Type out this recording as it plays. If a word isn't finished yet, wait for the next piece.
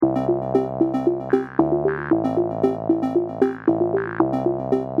Hi,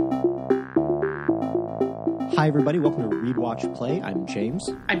 everybody. Welcome to Read, Watch, Play. I'm James.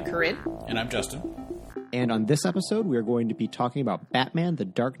 I'm Corinne. And I'm Justin. And on this episode, we are going to be talking about Batman The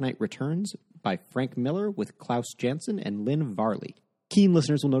Dark Knight Returns by Frank Miller with Klaus Janson and Lynn Varley. Keen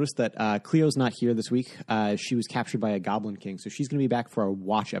listeners will notice that Cleo's not here this week. She was captured by a Goblin King, so she's going to be back for our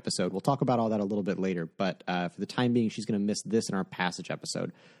Watch episode. We'll talk about all that a little bit later, but for the time being, she's going to miss this in our Passage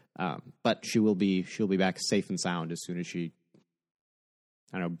episode. But she'll be back safe and sound as soon as she,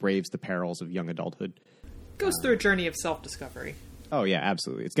 braves the perils of young adulthood. Goes through a journey of self-discovery. Oh, yeah,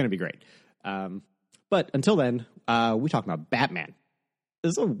 absolutely. It's going to be great. But until then, we talk about Batman.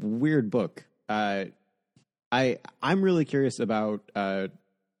 This is a weird book. I'm really curious about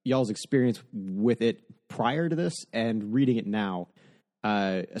y'all's experience with it prior to this and reading it now,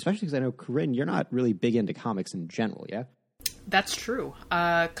 especially because I know, Corinne, you're not really big into comics in general, yeah? That's true.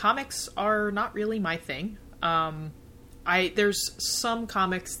 Comics are not really my thing. There's some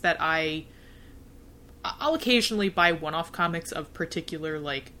comics that I'll occasionally buy one-off comics of particular,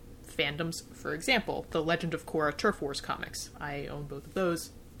 fandoms. For example, the Legend of Korra Turf Wars comics. I own both of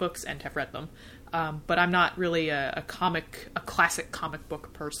those books and have read them. But I'm not really a classic comic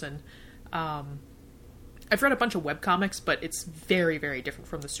book person. I've read a bunch of webcomics, but it's very, very different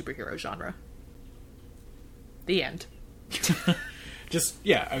from the superhero genre. The end.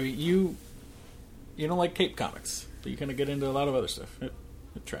 You don't like Cape Comics, but you kind of get into a lot of other stuff. It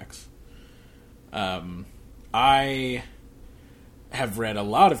tracks. I have read a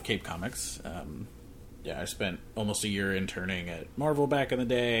lot of Cape Comics. I spent almost a year interning at Marvel back in the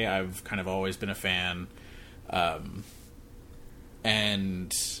day. I've kind of always been a fan.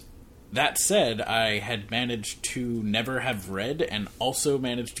 And that said, I had managed to never have read and also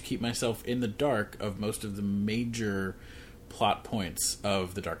managed to keep myself in the dark of most of the major plot points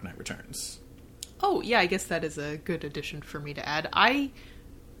of The Dark Knight Returns. Oh, yeah, I guess that is a good addition for me to add. I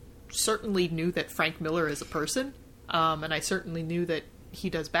certainly knew that Frank Miller is a person, and I certainly knew that he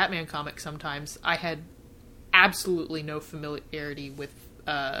does Batman comics sometimes. I had absolutely no familiarity with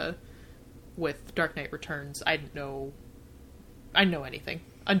Dark Knight Returns. I didn't know anything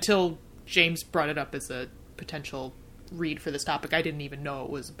until James brought it up as a potential read for this topic. I didn't even know it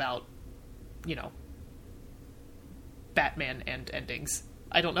was about, Batman and endings.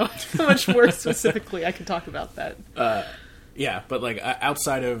 I don't know how much more specifically I can talk about that. Yeah, but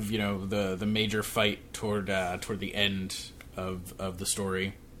outside of the major fight toward the end of the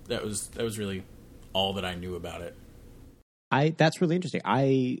story, that was really all that I knew about it. That's really interesting.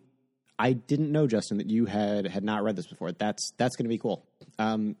 I didn't know, Justin, that you had not read this before. That's going to be cool.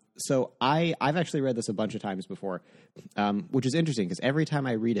 So I've actually read this a bunch of times before, which is interesting because every time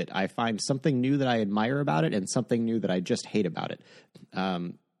I read it, I find something new that I admire about it and something new that I just hate about it.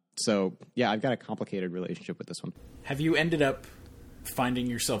 So, yeah, I've got a complicated relationship with this one. Have you ended up finding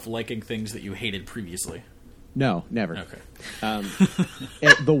yourself liking things that you hated previously? No, never. Okay.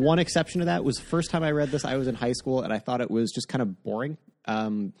 The one exception to that was the first time I read this, I was in high school, and I thought it was just kind of boring.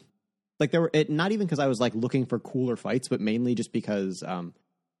 Not even because I was looking for cooler fights, but mainly just because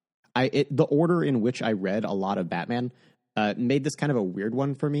the order in which I read a lot of Batman made this kind of a weird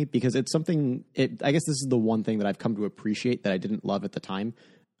one for me because it's something. I guess this is the one thing that I've come to appreciate that I didn't love at the time.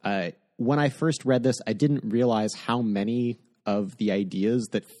 When I first read this, I didn't realize how many of the ideas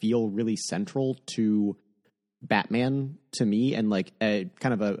that feel really central to Batman to me and a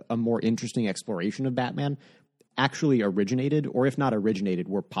kind of a more interesting exploration of Batman actually originated, or if not originated,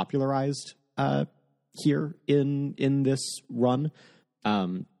 were popularized here in this run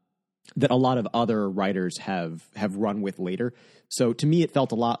that a lot of other writers have run with later. So to me, it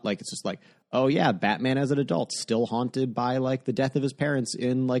felt a lot like it's just oh yeah, Batman as an adult still haunted by the death of his parents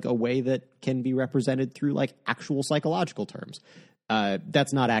in a way that can be represented through actual psychological terms.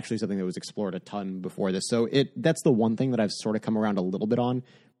 That's not actually something that was explored a ton before this. So that's the one thing that I've sort of come around a little bit on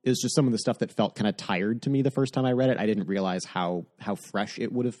is just some of the stuff that felt kind of tired to me the first time I read it. I didn't realize how fresh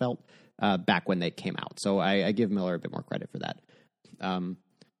it would have felt back when they came out. So I give Miller a bit more credit for that.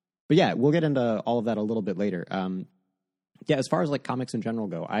 But yeah, we'll get into all of that a little bit later. Yeah, as far as comics in general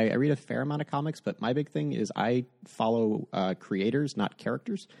go, I read a fair amount of comics, but my big thing is I follow creators, not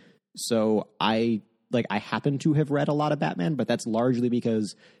characters. So I happen to have read a lot of Batman, but that's largely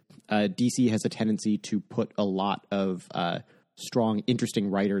because DC has a tendency to put a lot of strong, interesting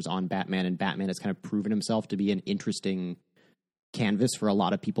writers on Batman, and Batman has kind of proven himself to be an interesting canvas for a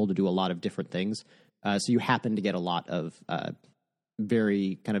lot of people to do a lot of different things. So you happen to get a lot of a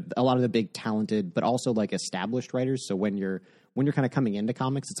lot of the big talented, but also established writers. So when you're kind of coming into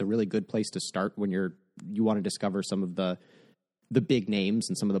comics, it's a really good place to start when you want to discover some of the the big names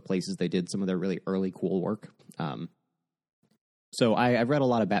and some of the places they did some of their really early cool work. So I've read a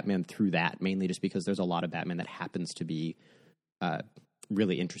lot of Batman through that, mainly just because there's a lot of Batman that happens to be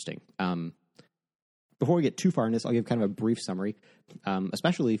really interesting. Before we get too far in this, I'll give kind of a brief summary,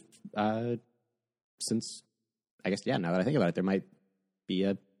 especially since, I guess, now that I think about it, there might be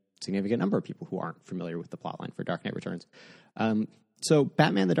a significant number of people who aren't familiar with the plotline for Dark Knight Returns. So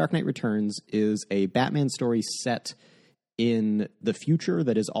Batman The Dark Knight Returns is a Batman story set in the future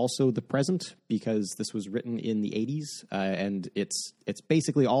that is also the present, because this was written in the 80s, and it's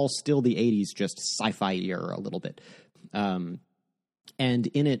basically all still the 80s, just sci-fi era a little bit. And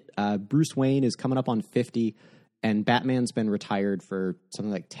in it, Bruce Wayne is coming up on 50, and Batman's been retired for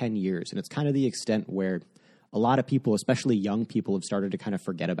something like 10 years. And it's kind of the extent where a lot of people, especially young people, have started to kind of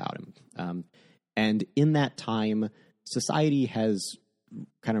forget about him. And in that time, society has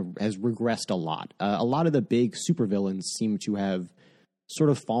regressed a lot. A lot of the big supervillains seem to have sort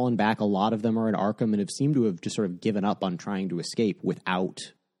of fallen back. A lot of them are in Arkham and have seemed to have just sort of given up on trying to escape without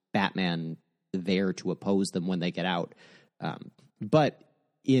Batman there to oppose them when they get out. But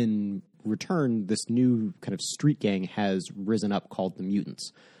in return, this new kind of street gang has risen up called the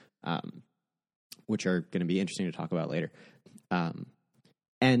Mutants, which are going to be interesting to talk about later.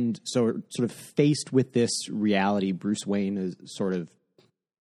 And so sort of faced with this reality, Bruce Wayne is sort of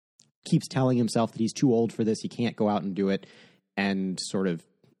keeps telling himself that he's too old for this. He can't go out and do it. And sort of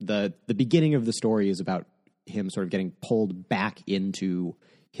the beginning of the story is about him sort of getting pulled back into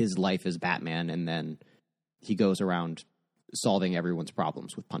his life as Batman. And then he goes around solving everyone's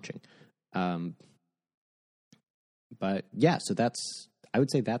problems with punching. But yeah, so I would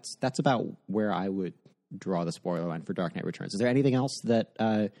say that's about where I would draw the spoiler line for Dark Knight Returns. Is there anything else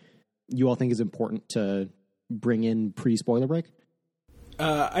that you all think is important to bring in pre-spoiler break?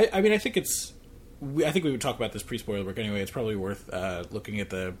 I mean, I think we would talk about this pre-spoiler break anyway. It's probably worth looking at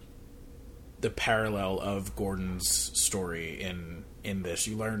the parallel of Gordon's story in this.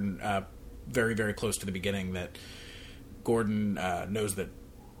 You learn very, very close to the beginning that Gordon knows that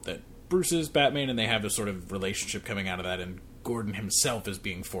Bruce is Batman, and they have a sort of relationship coming out of that, and Gordon himself is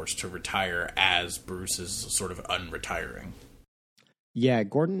being forced to retire as Bruce is sort of unretiring. Yeah,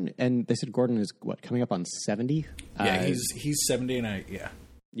 Gordon, and they said Gordon is, coming up on 70? Yeah, he's 70, and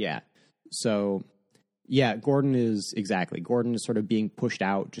Yeah. So, yeah, Gordon is sort of being pushed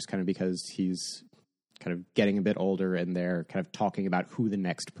out just kind of because he's kind of getting a bit older, and they're kind of talking about who the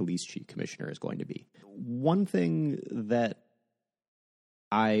next police chief commissioner is going to be. One thing that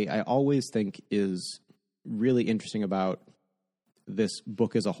I always think is really interesting about this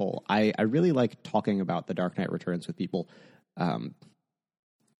book as a whole, I really like talking about The Dark Knight Returns with people. I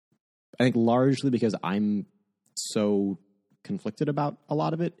think largely because I'm so conflicted about a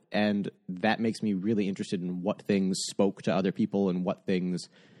lot of it, and that makes me really interested in what things spoke to other people and what things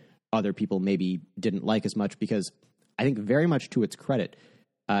other people maybe didn't like as much, because I think very much to its credit,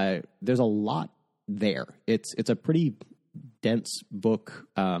 there's a lot there. It's a pretty dense book,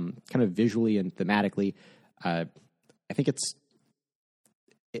 kind of visually and thematically. I think it's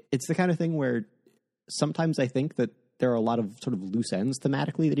the kind of thing where sometimes I think that there are a lot of sort of loose ends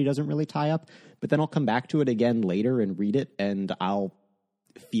thematically that he doesn't really tie up, but then I'll come back to it again later and read it, and I'll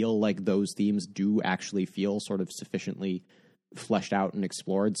feel like those themes do actually feel sort of sufficiently fleshed out and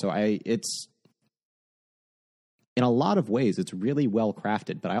explored. So it's in a lot of ways, it's really well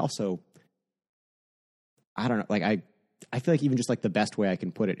crafted, but I don't know, like I feel like even just like the best way I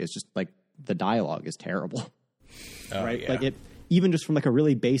can put it is just like the dialogue is terrible. Right? Yeah. Like it, even just from like a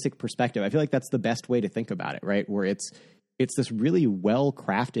really basic perspective, I feel like that's the best way to think about it, right? Where it's this really well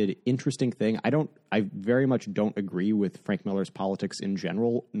crafted, interesting thing. I very much don't agree with Frank Miller's politics in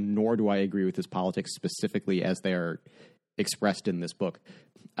general, nor do I agree with his politics specifically as they are expressed in this book.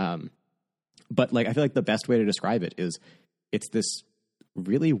 But like, I feel like the best way to describe it is it's this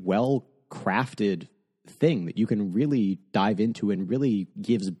really well crafted thing that you can really dive into and really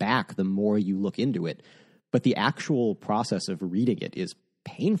gives back the more you look into it. But the actual process of reading it is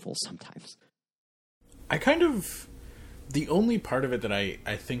painful sometimes. The only part of it that I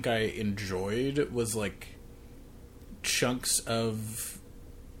think I enjoyed was like chunks of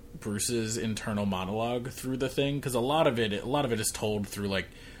Bruce's internal monologue through the thing, because a lot of it is told through like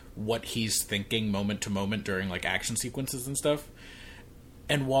what he's thinking moment to moment during like action sequences and stuff.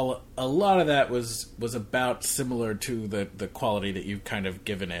 And while a lot of that was about similar to the quality that you've kind of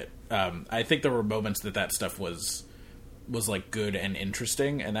given it, I think there were moments that stuff was like good and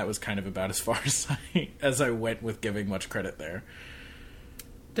interesting, and that was kind of about as far as I went with giving much credit there.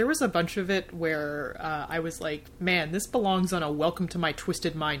 There was a bunch of it where I was like, man, this belongs on a Welcome to My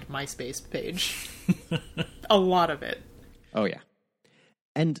Twisted Mind MySpace page. A lot of it. Oh yeah,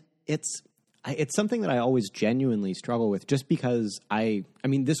 and it's something that I always genuinely struggle with, just because I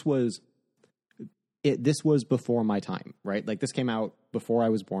mean this was before my time, right? Like this came out before I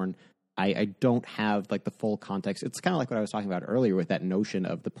was born. I don't have like the full context. It's kind of like what I was talking about earlier with that notion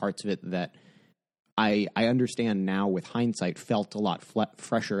of the parts of it that I understand now with hindsight felt a lot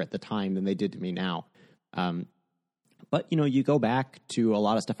fresher at the time than they did to me now. But, you go back to a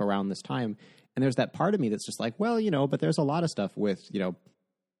lot of stuff around this time, and there's that part of me that's just like, well, but there's a lot of stuff with,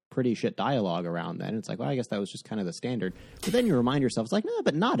 pretty shit dialogue around then. It's like, well, I guess that was just kind of the standard. But then you remind yourself, it's like, no,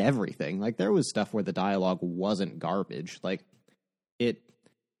 but not everything. Like, there was stuff where the dialogue wasn't garbage. Like,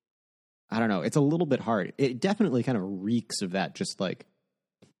 I don't know, it's a little bit hard. It definitely kind of reeks of that, just like,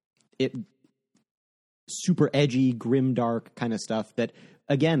 super edgy, grimdark kind of stuff that,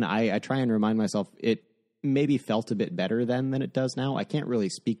 again, I try and remind myself it maybe felt a bit better then than it does now. I can't really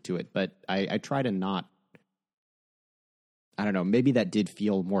speak to it, but I try to not, I don't know, maybe that did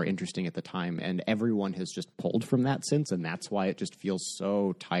feel more interesting at the time, and everyone has just pulled from that since, and that's why it just feels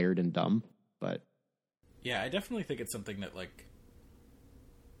so tired and dumb. But yeah, I definitely think it's something that, like,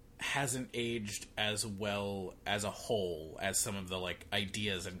 hasn't aged as well as a whole as some of the, like,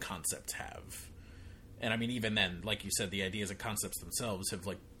 ideas and concepts have. And I mean, even then, like you said, the ideas and concepts themselves have,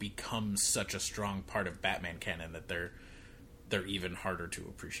 like, become such a strong part of Batman canon that they're even harder to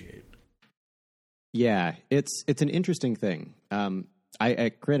appreciate. Yeah, it's an interesting thing.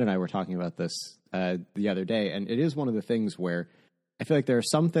 Crit and I were talking about this the other day, and it is one of the things where I feel like there are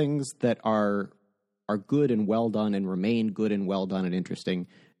some things that are good and well done and remain good and well done and interesting.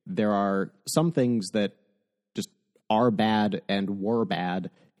 There are some things that just are bad and were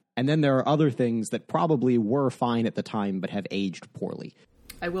bad. And then there are other things that probably were fine at the time but have aged poorly.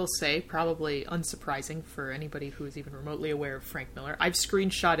 I will say, probably unsurprising for anybody who is even remotely aware of Frank Miller, I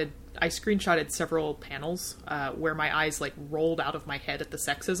screenshotted several panels where my eyes like rolled out of my head at the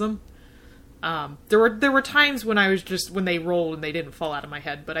sexism. There were times when when they rolled and they didn't fall out of my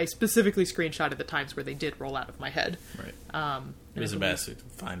head, but I specifically screenshotted the times where they did roll out of my head. Right. It was the best to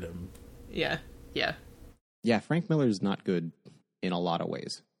find them. Yeah. Yeah, Frank Miller's not good in a lot of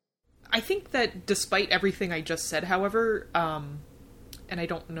ways. I think that despite everything I just said, however, and I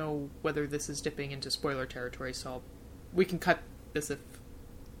don't know whether this is dipping into spoiler territory, so we can cut this if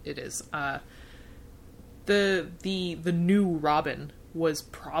it is. The new Robin was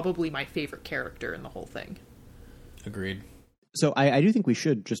probably my favorite character in the whole thing. Agreed. So I do think we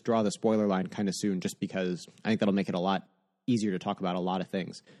should just draw the spoiler line kind of soon, just because I think that'll make it a lot easier to talk about a lot of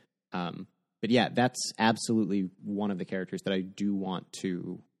things. But yeah, that's absolutely one of the characters that I do want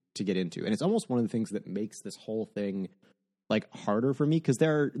to get into. And it's almost one of the things that makes this whole thing like harder for me, because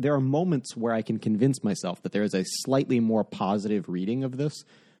there are moments where I can convince myself that there is a slightly more positive reading of this.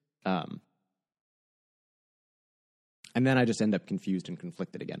 And then I just end up confused and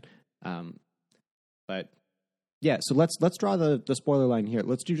conflicted again. But yeah, so let's draw the spoiler line here.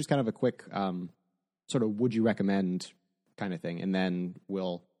 Let's do just kind of a quick sort of would you recommend kind of thing, and then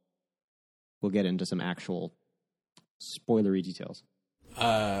we'll get into some actual spoilery details.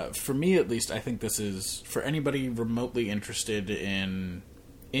 For me, at least, I think this is for anybody remotely interested in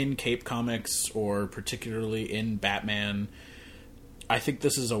Cape Comics or particularly in Batman. I think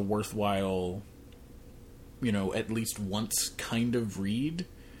this is a worthwhile, at least once kind of read.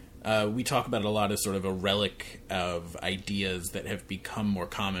 We talk about it a lot as sort of a relic of ideas that have become more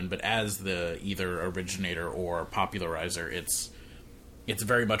common, but as the either originator or popularizer, it's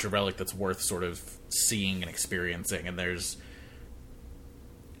very much a relic that's worth sort of seeing and experiencing, and there's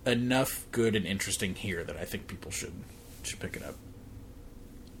enough good and interesting here that I think people should pick it up.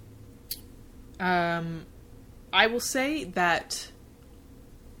 I will say that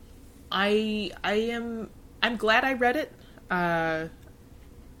I'm glad I read it.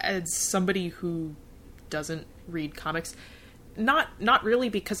 As somebody who doesn't read comics, not really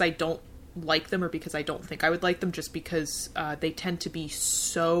because I don't like them or because I don't think I would like them, just because they tend to be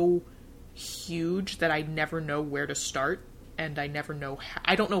so huge that I never know where to start. And I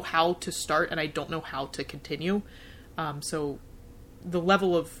don't know how to start, and I don't know how to continue. So the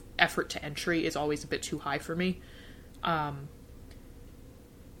level of effort to entry is always a bit too high for me. I'm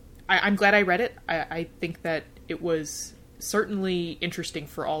glad I read it. I think that it was certainly interesting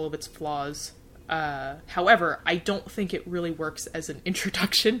for all of its flaws. However, I don't think it really works as an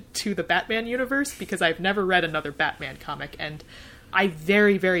introduction to the Batman universe, because I've never read another Batman comic, and I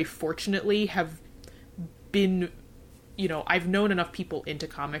very, very fortunately have been... I've known enough people into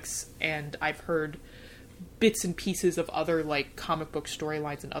comics, and I've heard bits and pieces of other, like, comic book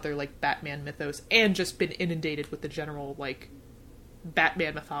storylines and other, like, Batman mythos, and just been inundated with the general, like,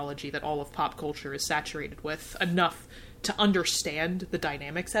 Batman mythology that all of pop culture is saturated with, enough to understand the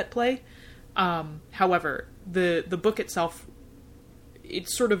dynamics at play. However, the book itself, it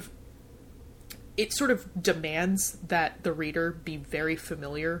sort of demands that the reader be very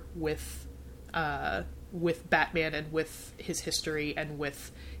familiar with Batman and with his history and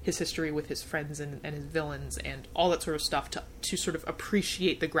with his history with his friends and his villains and all that sort of stuff to sort of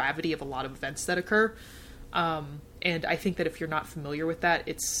appreciate the gravity of a lot of events that occur. And I think that if you're not familiar with that,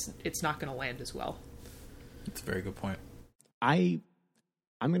 it's not going to land as well. That's a very good point. I'm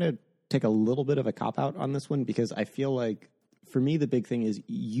going to take a little bit of a cop-out on this one because I feel like, for me, the big thing is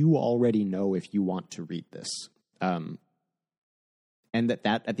you already know if you want to read this. And that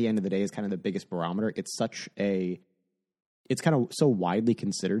at the end of the day is kind of the biggest barometer. It's kind of so widely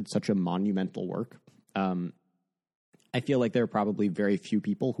considered such a monumental work. I feel like there are probably very few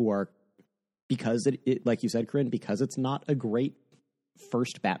people who are, because it like you said, Corinne, because it's not a great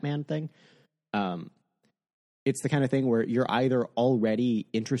first Batman thing. It's the kind of thing where you're either already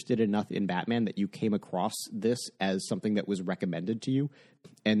interested enough in Batman that you came across this as something that was recommended to you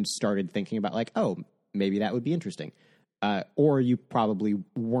and started thinking about like, oh, maybe that would be interesting. Or you probably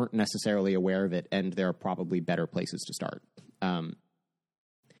weren't necessarily aware of it, and there are probably better places to start.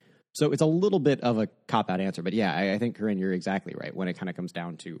 So it's a little bit of a cop-out answer, but yeah, I think, Corinne, you're exactly right when it kind of comes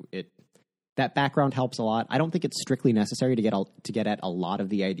down to it. That background helps a lot. I don't think it's strictly necessary to get at a lot of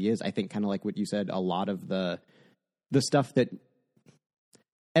the ideas. I think, kind of like what you said, a lot of the stuff that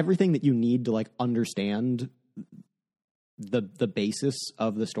everything that you need to like understand the basis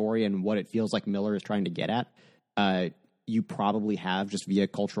of the story and what it feels like Miller is trying to get at, you probably have just via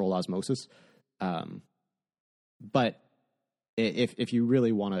cultural osmosis. But if you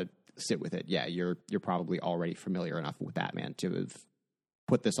really want to sit with it, yeah, you're probably already familiar enough with Batman to have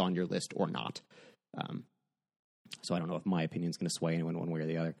put this on your list or not. So I don't know if my opinion is going to sway anyone one way or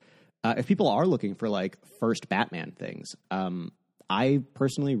the other. If people are looking for like first Batman things, I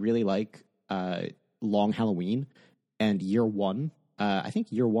personally really like Long Halloween and Year One. I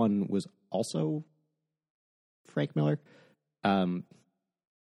think Year One was also Frank Miller, and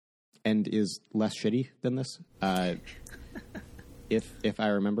is less shitty than this. If I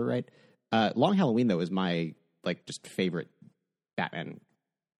remember right, Long Halloween though is my like just favorite Batman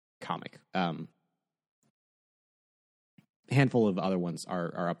comic. Handful of other ones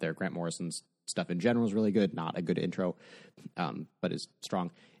are up there. Grant Morrison's stuff in general is really good. Not a good intro, but is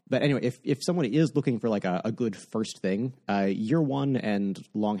strong. But anyway, if someone is looking for like a good first thing, Year One and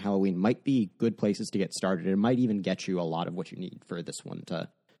Long Halloween might be good places to get started. It might even get you a lot of what you need for this one to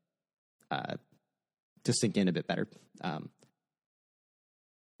sink in a bit better. And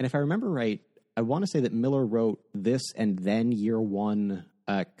if I remember right, I want to say that Miller wrote this and then Year One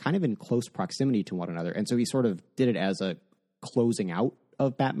kind of in close proximity to one another. And so he sort of did it as a closing out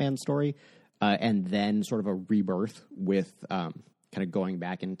of Batman's story, and then sort of a rebirth with kind of going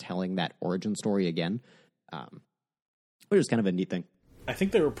back and telling that origin story again, which is kind of a neat thing. I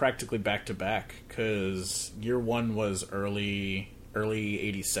think they were practically back to back because Year One was early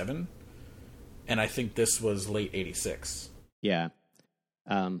 87, and I think this was late 86. Yeah.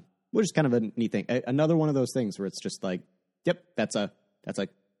 Which is kind of a neat thing. Another one of those things where it's just like, yep, that's a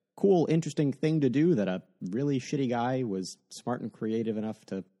cool, interesting thing to do that a really shitty guy was smart and creative enough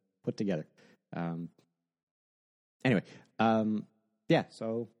to put together. Anyway, yeah,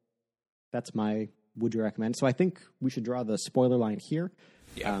 so that's my would you recommend. So I think we should draw the spoiler line here.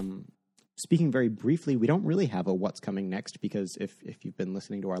 Yeah. Speaking very briefly, we don't really have a what's coming next because if you've been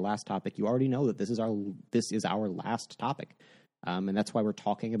listening to our last topic, you already know that this is our last topic. And that's why we're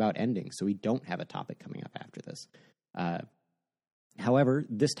talking about endings. So we don't have a topic coming up after this. However,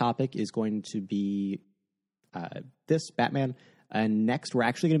 this topic is going to be this Batman. And next, we're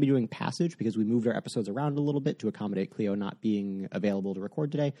actually going to be doing Passage because we moved our episodes around a little bit to accommodate Cleo not being available to record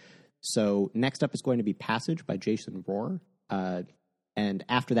today. So next up is going to be Passage by Jason Rohrer. And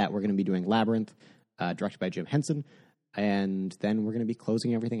after that, we're going to be doing Labyrinth, directed by Jim Henson. And then we're going to be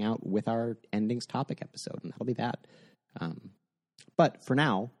closing everything out with our endings topic episode. And that'll be that. But for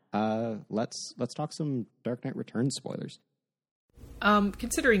now, let's talk some Dark Knight Returns spoilers.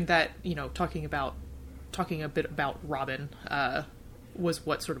 Considering that, talking a bit about Robin was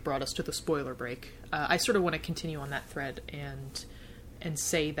what sort of brought us to the spoiler break, I sort of want to continue on that thread and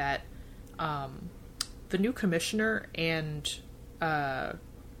say that the new Commissioner and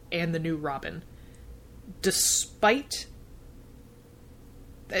the new Robin, despite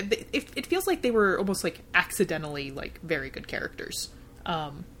it feels like they were almost like accidentally like very good characters.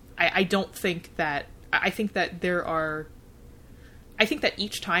 I don't think that I think that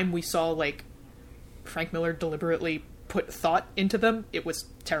each time we saw like Frank Miller deliberately put thought into them, it was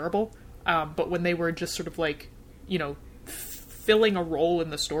terrible. But when they were just sort of like, filling a role in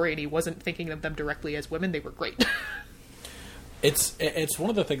the story and he wasn't thinking of them directly as women, they were great. It's one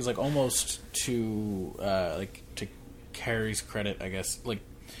of the things, like, almost to to Carrie's credit, I guess, like,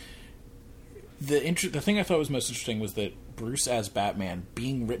 the thing I thought was most interesting was that Bruce as Batman,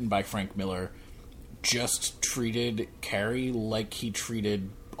 being written by Frank Miller, just treated Carrie like he treated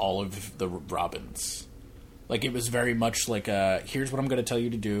all of the Robins. Like, it was very much like, here's what I'm going to tell you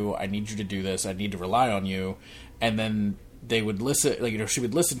to do. I need you to do this. I need to rely on you. And then they would listen, like, she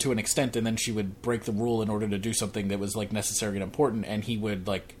would listen to an extent, and then she would break the rule in order to do something that was, like, necessary and important. And he would,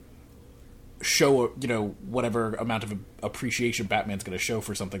 like, show, whatever amount of appreciation Batman's going to show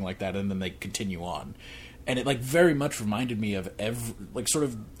for something like that. And then they continue on. And it, like, very much reminded me of sort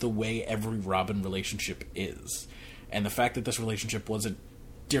of the way every Robin relationship is. And the fact that this relationship wasn't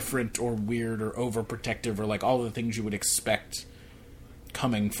different or weird or overprotective or, like, all the things you would expect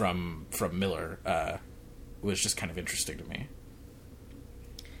coming from Miller was just kind of interesting to me.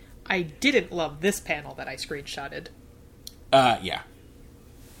 I didn't love this panel that I screenshotted. Yeah.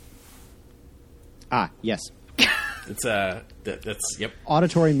 Yes. It's that's yep.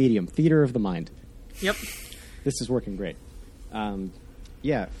 Auditory medium, theater of the mind. Yep. This is working great.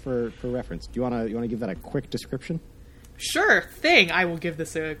 Yeah, for reference, do you wanna give that a quick description? Sure thing. I will give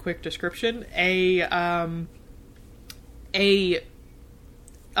this a quick description.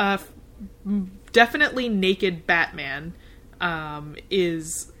 Definitely naked Batman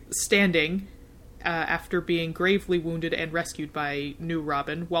is standing after being gravely wounded and rescued by New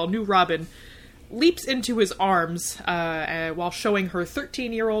Robin, while New Robin leaps into his arms while showing her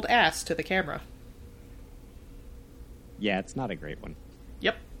 13-year-old ass to the camera. Yeah, it's not a great one.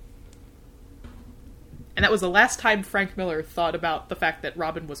 Yep. And that was the last time Frank Miller thought about the fact that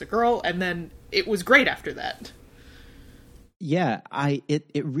Robin was a girl, and then it was great after that. Yeah,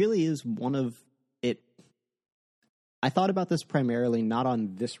 it really is one of it. I thought about this primarily not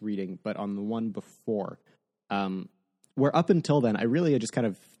on this reading, but on the one before, where up until then, I really had just kind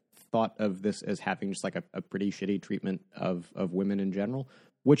of thought of this as having just like a pretty shitty treatment of women in general,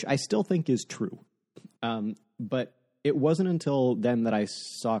 which I still think is true. But it wasn't until then that I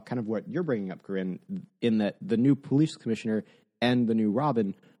saw kind of what you're bringing up, Corinne, in that the new police commissioner and the new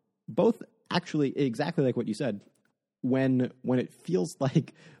Robin, both actually exactly like what you said, when it feels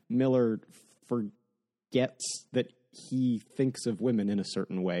like Miller forgets that he thinks of women in a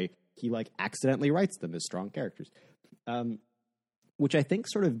certain way, he like accidentally writes them as strong characters, which I think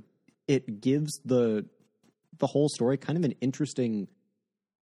sort of it gives the whole story kind of an interesting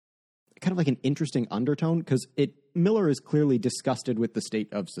undertone, because Miller is clearly disgusted with the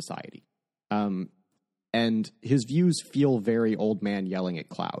state of society. And his views feel very old man yelling at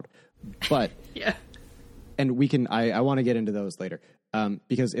cloud. But yeah. And we can I want to get into those later.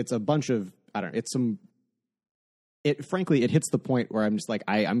 Because it's a bunch of frankly it hits the point where I'm just like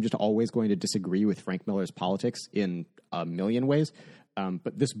I'm just always going to disagree with Frank Miller's politics in a million ways.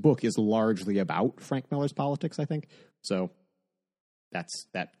 But this book is largely about Frank Miller's politics, I think. So that's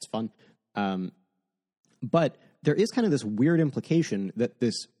fun. But there is kind of this weird implication that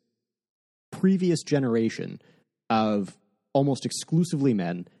this previous generation of almost exclusively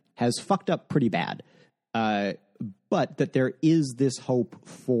men has fucked up pretty bad. But that there is this hope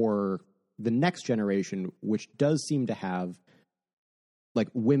for the next generation, which does seem to have like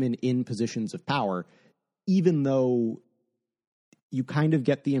women in positions of power, even though you kind of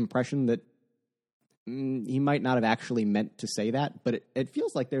get the impression that he might not have actually meant to say that, but it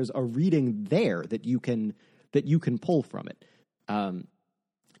feels like there's a reading there that you can pull from it.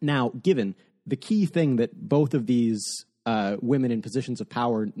 Now, given the key thing that both of these women in positions of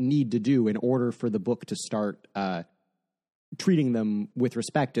power need to do in order for the book to start treating them with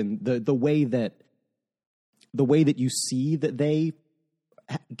respect, and the way that you see that they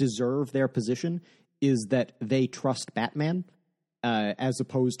deserve their position is that they trust Batman as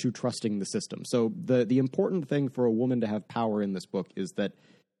opposed to trusting the system. So the important thing for a woman to have power in this book is that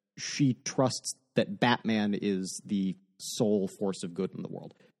she trusts that Batman is the sole force of good in the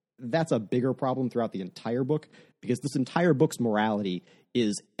world. That's a bigger problem throughout the entire book, because this entire book's morality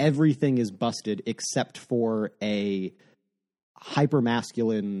is everything is busted except for a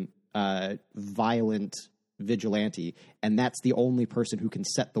hypermasculine, violent vigilante, and that's the only person who can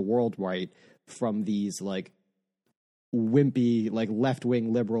set the world right from these like wimpy like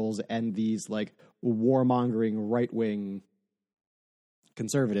left-wing liberals and these like warmongering right-wing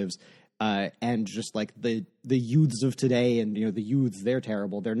conservatives, and just like the youths of today. And the youths, they're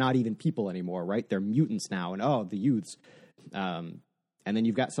terrible, they're not even people anymore, right? They're mutants now. And the youths, and then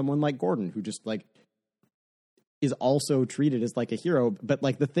you've got someone like Gordon who just like is also treated as like a hero, but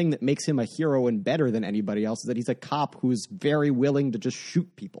like the thing that makes him a hero and better than anybody else is that he's a cop who's very willing to just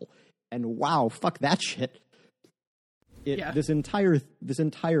shoot people. And wow, fuck that shit. This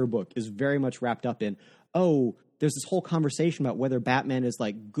entire book is very much wrapped up in, oh, there's this whole conversation about whether Batman is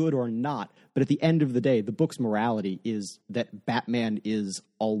like good or not, but at the end of the day, the book's morality is that Batman is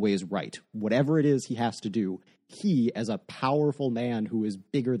always right. Whatever it is he has to do, he, as a powerful man who is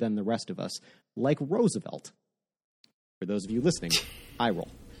bigger than the rest of us, like Roosevelt. For those of you listening, eye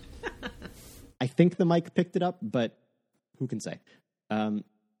roll. I think the mic picked it up, but who can say?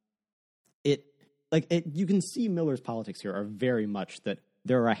 You can see Miller's politics here are very much that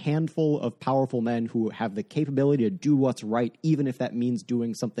there are a handful of powerful men who have the capability to do what's right, even if that means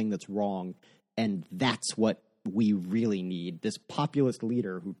doing something that's wrong. And that's what we really need. This populist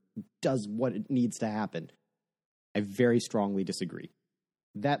leader who does what it needs to happen. I very strongly disagree.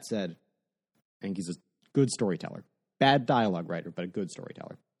 That said, I think he's a good storyteller. Bad dialogue writer, but a good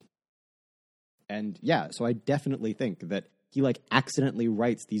storyteller. And yeah, so I definitely think that he like accidentally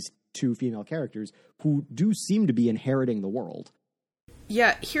writes these two female characters who do seem to be inheriting the world.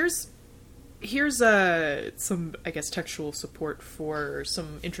 Yeah, here's some, I guess, textual support for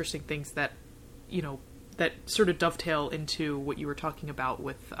some interesting things that, you know, that sort of dovetail into what you were talking about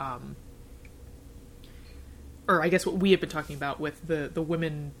with, or I guess what we have been talking about with the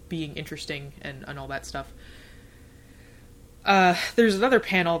women being interesting and all that stuff. There's another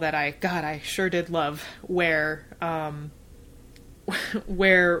panel that I sure did love where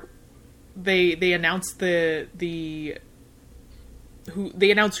they announce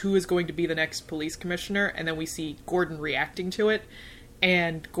who is going to be the next police commissioner, and then we see Gordon reacting to it,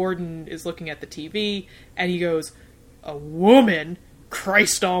 and Gordon is looking at the TV, and he goes, "A woman?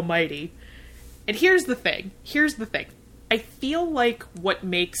 Christ almighty." And here's the thing. I feel like what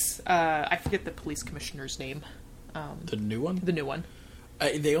makes, I forget the police commissioner's name. The new one? The new one.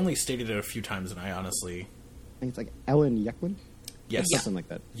 They only stated it a few times, and I honestly... I think it's like Ellen Yeklin? Yes. Something like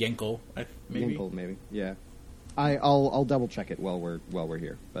that. Yenkel, maybe? Yenkel, maybe, yeah. I'll double check it while we're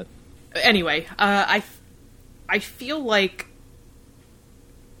here, but... Anyway, I feel like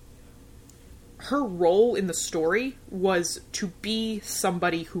her role in the story was to be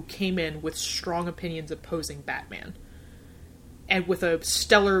somebody who came in with strong opinions opposing Batman. And with a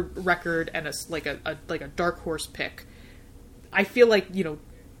stellar record and a dark horse pick. I feel like, you know,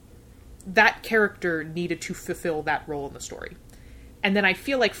 that character needed to fulfill that role in the story. And then I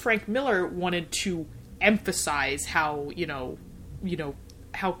feel like Frank Miller wanted to emphasize how, you know,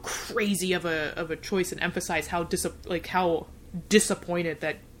 how crazy of a choice, and emphasize how disappointed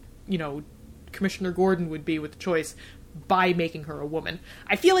that, you know, Commissioner Gordon would be with the choice by making her a woman.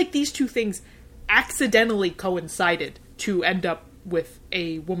 I feel like these two things accidentally coincided to end up with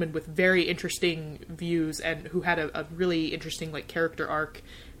a woman with very interesting views and who had a really interesting like character arc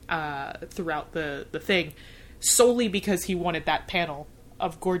throughout the thing, solely because he wanted that panel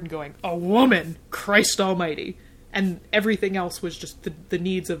of Gordon going, "A woman? Christ almighty." And everything else was just the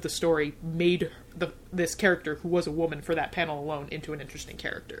needs of the story made this character, who was a woman for that panel alone, into an interesting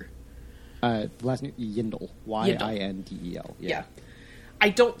character. Last name, Yindel. Yindel. Yeah. I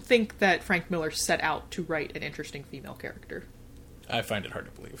don't think that Frank Miller set out to write an interesting female character. I find it hard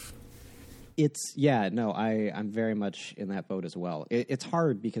to believe. I'm very much in that boat as well. It's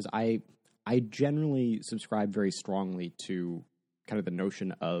hard because I generally subscribe very strongly to kind of the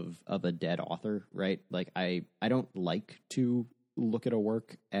notion of a dead author, right? Like I don't like to look at a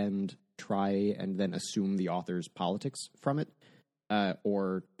work and try and then assume the author's politics from it,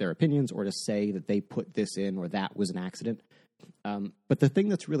 or their opinions, or to say that they put this in or that was an accident. But the thing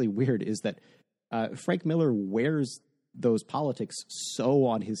that's really weird is that Frank Miller wears those politics so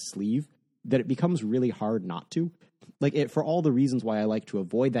on his sleeve that it becomes really hard not to. Like, for all the reasons why I like to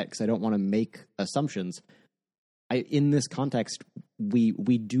avoid that, because I don't want to make assumptions, in this context, we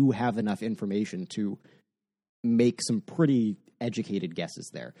do have enough information to make some pretty educated guesses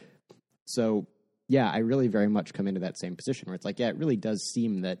there. So, yeah, I really very much come into that same position where it's like, yeah, it really does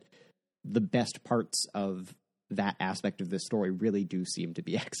seem that the best parts of that aspect of this story really do seem to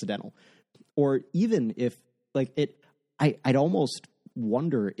be accidental. Or even if, like, I'd almost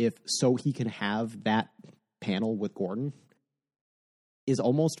wonder if so he can have that panel with Gordon is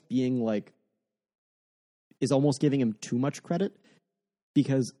almost giving him too much credit,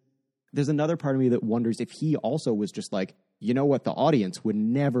 because there's another part of me that wonders if he also was just like, you know what the audience would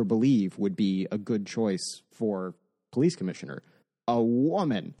never believe would be a good choice for police commissioner? A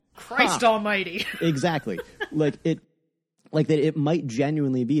woman. Christ almighty. Exactly. That it might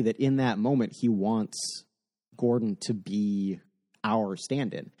genuinely be that in that moment he wants Gordon to be our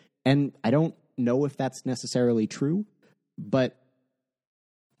stand-in. And I don't know if that's necessarily true, but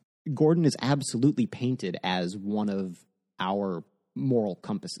Gordon is absolutely painted as one of our moral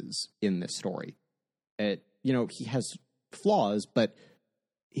compasses in this story. He has flaws, but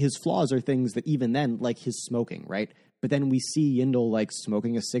his flaws are things that even then, like his smoking, right? But then we see Yindel like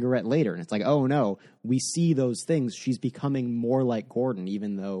smoking a cigarette later, and it's like, oh no, we see those things. She's becoming more like Gordon,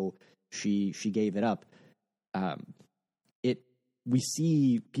 even though she gave it up. We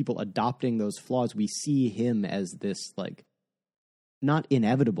see people adopting those flaws. We see him as this, like, not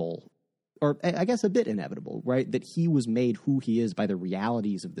inevitable, or I guess a bit inevitable, right? That he was made who he is by the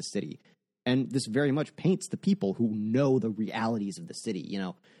realities of the city. And this very much paints the people who know the realities of the city,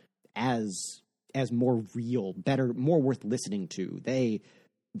 as more real, better, more worth listening to.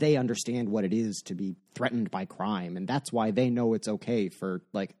 They understand what it is to be threatened by crime, and that's why they know it's okay for,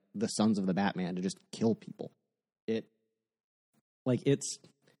 like, the Sons of the Batman to just kill people.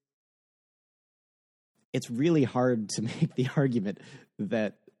 It's really hard to make the argument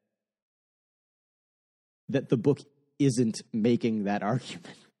that the book isn't making that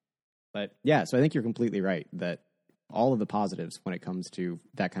argument. But yeah, so I think you're completely right that all of the positives when it comes to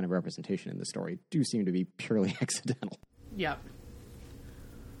that kind of representation in the story do seem to be purely accidental. Yeah.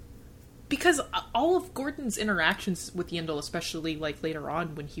 Because all of Gordon's interactions with Yindel, especially like later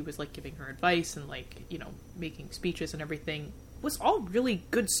on when he was like giving her advice and like, making speeches and everything, was all really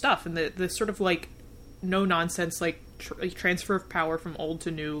good stuff. And the sort of like no nonsense, like transfer of power from old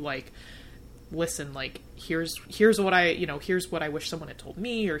to new, like, listen, like, here's what here's what I wish someone had told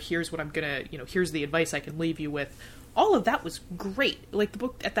me, or here's what I'm gonna, here's the advice I can leave you with. All of that was great. Like, the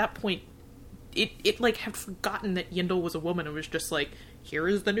book at that point, it like had forgotten that Yindel was a woman. It was just like, here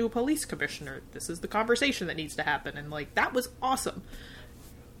is the new police commissioner. This is the conversation that needs to happen. And like, that was awesome.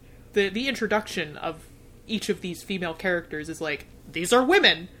 The introduction of each of these female characters is like, these are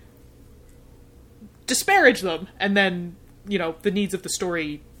women. Disparage them. And then, the needs of the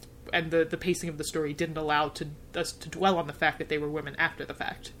story and the pacing of the story didn't allow us to dwell on the fact that they were women after the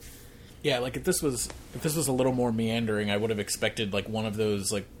fact. Yeah, like if this was a little more meandering, I would have expected like one of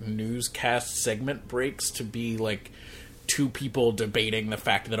those like newscast segment breaks to be like two people debating the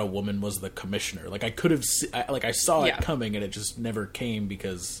fact that a woman was the commissioner. Like I saw it coming, and it just never came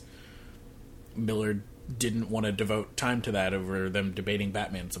because Miller didn't want to devote time to that over them debating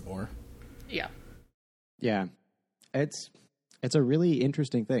Batman some more. Yeah. Yeah. It's a really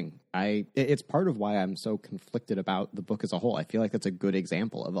interesting thing. It's part of why I'm so conflicted about the book as a whole. I feel like that's a good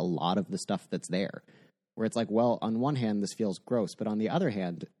example of a lot of the stuff that's there, where it's like, well, on one hand, this feels gross, but on the other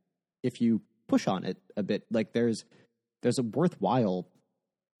hand, if you push on it a bit, like there's a worthwhile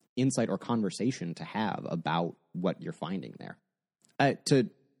insight or conversation to have about what you're finding there.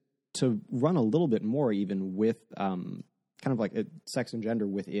 To run a little bit more even with kind of like sex and gender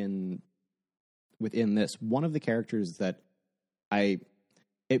within this, one of the characters that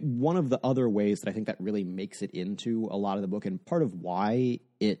one of the other ways that I think that really makes it into a lot of the book, and part of why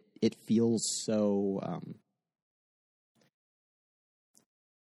it feels so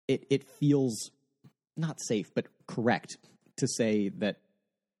it feels not safe but correct to say that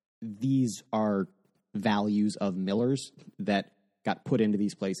these are values of Miller's that got put into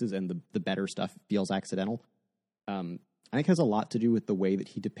these places, and the better stuff feels accidental. I think it has a lot to do with the way that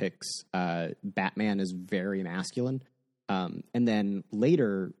he depicts Batman as very masculine. And then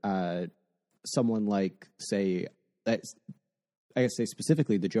later, someone like, say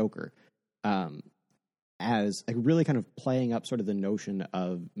specifically the Joker, as like really kind of playing up sort of the notion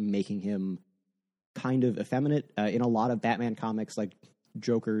of making him kind of effeminate. In a lot of Batman comics, like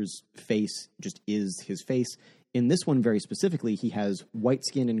Joker's face just is his face. In this one, very specifically, he has white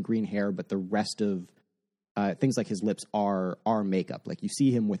skin and green hair, but the rest of things like his lips are makeup. Like you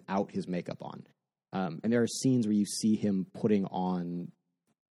see him without his makeup on. And there are scenes where you see him putting on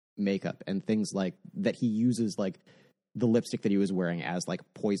makeup and things like that. He uses like the lipstick that he was wearing as like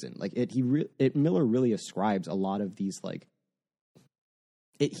poison. Like Miller really ascribes a lot of these like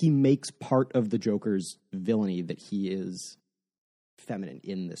he makes part of the Joker's villainy that he is feminine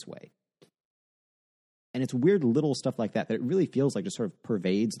in this way. And it's weird little stuff like that it really feels like just sort of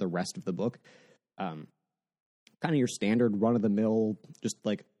pervades the rest of the book. Kind of your standard run of the mill, just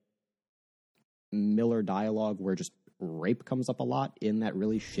like Miller dialogue where just rape comes up a lot in that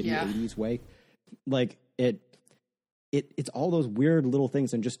really shitty 80s way. Like it's all those weird little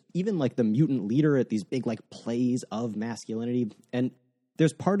things, and just even like the mutant leader at these big like plays of masculinity. And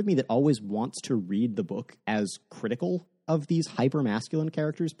there's part of me that always wants to read the book as critical of these hyper masculine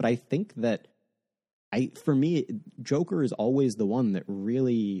characters, but I think that for me, Joker is always the one that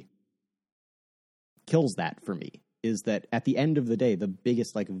really kills that for me. is that at the end of the day, the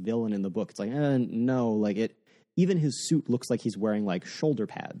biggest like villain in the book, it's like, no, like it, even his suit looks like he's wearing like shoulder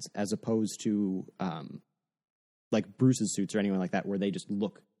pads as opposed to like Bruce's suits or anyone like that, where they just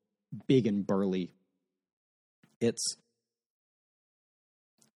look big and burly. I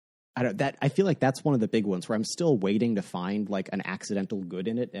feel like that's one of the big ones where I'm still waiting to find like an accidental good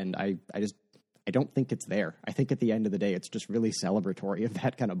in it. And I don't think it's there. I think at the end of the day, it's just really celebratory of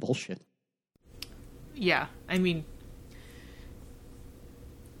that kind of bullshit. Yeah, I mean,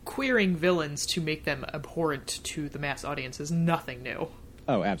 queering villains to make them abhorrent to the mass audience is nothing new.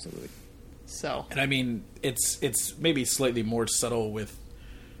 Oh, absolutely. So, and I mean, it's maybe slightly more subtle with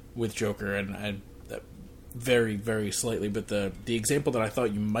Joker, and very, very slightly. But the example that I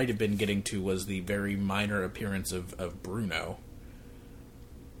thought you might have been getting to was the very minor appearance of Bruno,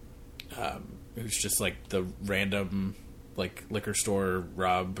 who's just like the random like liquor store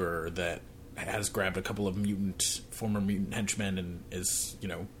robber that has grabbed a couple of former mutant henchmen and is,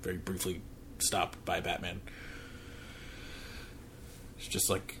 very briefly stopped by Batman. It's just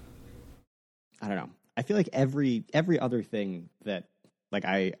like, I don't know. I feel like every other thing that like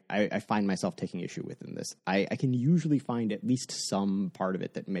I find myself taking issue with in this, I can usually find at least some part of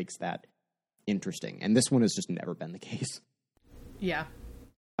it that makes that interesting. And this one has just never been the case. Yeah.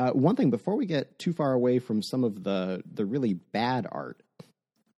 One thing, before we get too far away from some of the really bad art,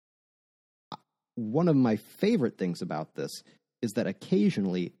 one of my favorite things about this is that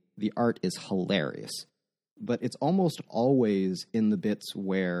occasionally the art is hilarious, but it's almost always in the bits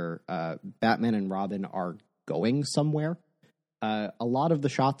where Batman and Robin are going somewhere. A lot of the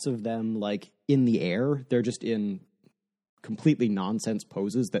shots of them, like, in the air, they're just in completely nonsense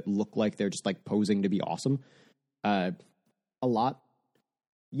poses that look like they're just, like, posing to be awesome. A lot.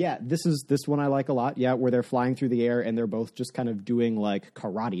 Yeah, this one I like a lot. Yeah, where they're flying through the air and they're both just kind of doing like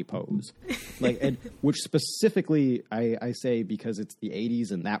karate pose, like, which specifically I say because it's the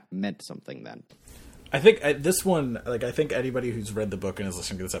 80s and that meant something then. I think this one, like, I think anybody who's read the book and is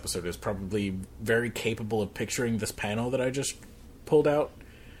listening to this episode is probably very capable of picturing this panel that I just pulled out,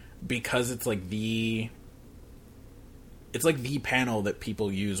 because it's like the panel that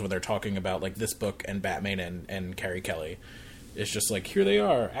people use when they're talking about like this book and Batman and Carrie Kelly. It's just like, here they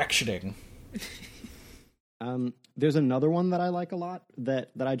are, actioning. There's another one that I like a lot that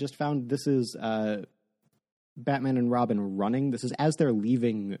I just found. This is Batman and Robin running. This is as they're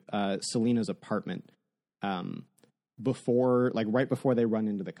leaving Selina's apartment, right before they run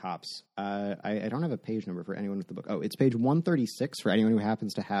into the cops. I don't have a page number for anyone with the book. Oh, it's page 136 for anyone who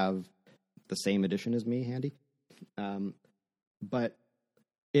happens to have the same edition as me handy. But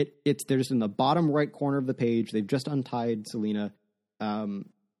they're just in the bottom right corner of the page. They've just untied Selina,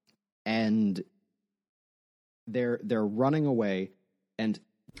 and they're running away. And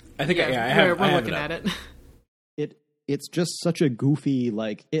I think we're looking at it. It's just such a goofy,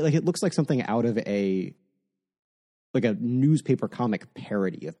 it looks like something out of a newspaper comic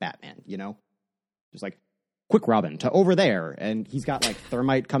parody of Batman, just like, quick Robin to over there, and he's got like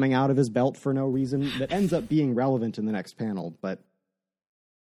thermite coming out of his belt for no reason that ends up being relevant in the next panel. But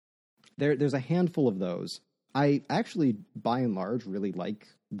there's a handful of those. I actually, by and large, really like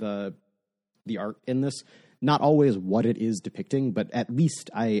the art in this. Not always what it is depicting, but at least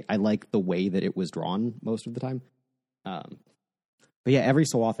I like the way that it was drawn most of the time. But yeah, every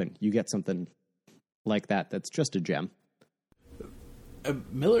so often you get something like that's just a gem.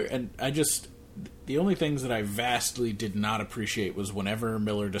 Miller, and the only things that I vastly did not appreciate was whenever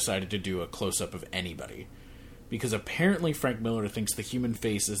Miller decided to do a close-up of anybody. Because apparently Frank Miller thinks the human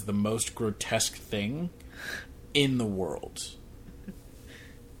face is the most grotesque thing in the world.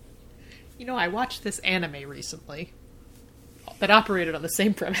 I watched this anime recently that operated on the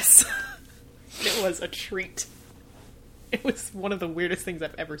same premise. It was a treat. It was one of the weirdest things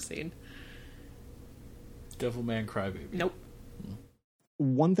I've ever seen. Devilman Crybaby. Nope.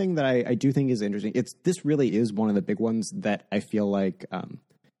 One thing that I do think is interesting, this really is one of the big ones that I feel like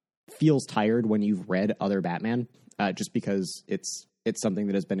feels tired when you've read other Batman, just because it's something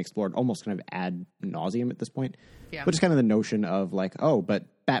that has been explored almost kind of ad nauseum at this point. Yeah. But it's kind of the notion of like, oh, but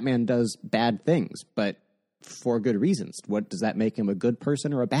Batman does bad things, but for good reasons. What does that make him, a good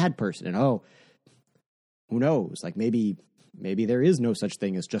person or a bad person? And who knows? Like maybe there is no such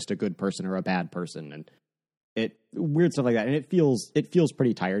thing as just a good person or a bad person, and weird stuff like that. And it feels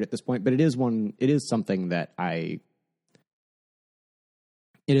pretty tired at this point, but it is something that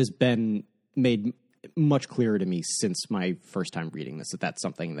it has been made much clearer to me since my first time reading this, that's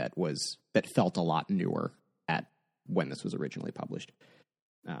something that felt a lot newer at when this was originally published.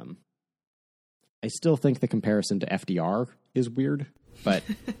 I still think the comparison to FDR is weird, but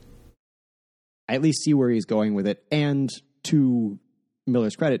I at least see where he's going with it. And to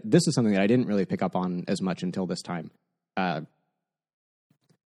Miller's credit, this is something that I didn't really pick up on as much until this time.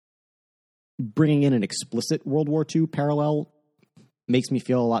 Bringing in an explicit World War II parallel makes me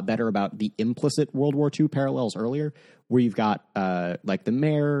feel a lot better about the implicit World War II parallels earlier, where you've got like the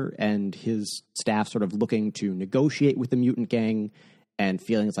mayor and his staff sort of looking to negotiate with the mutant gang and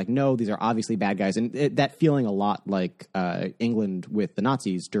feeling it's like, no, these are obviously bad guys. And that feeling a lot like England with the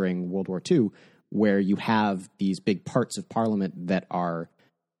Nazis during World War II, where you have these big parts of parliament that are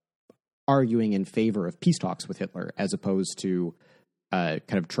arguing in favor of peace talks with Hitler, as opposed to kind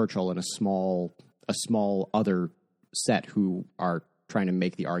of Churchill and a small other set who are trying to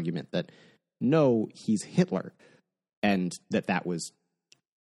make the argument that no, he's Hitler, and that was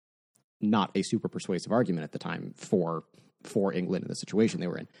not a super persuasive argument at the time for England in the situation they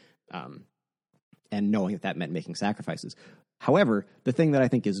were in, and knowing that meant making sacrifices. However, the thing that I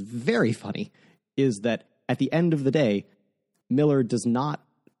think is very funny is that at the end of the day, Miller does not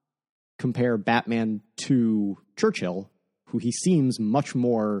compare Batman to Churchill, who he seems much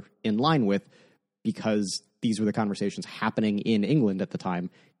more in line with because these were the conversations happening in England at the time.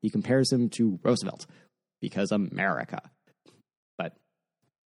 He compares him to Roosevelt because America. But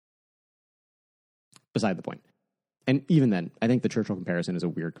beside the point. And even then, I think the Churchill comparison is a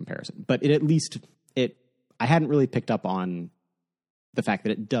weird comparison. But I hadn't really picked up on the fact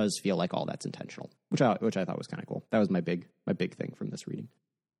that it does feel like all that's intentional, which I thought was kind of cool. That was my big thing from this reading.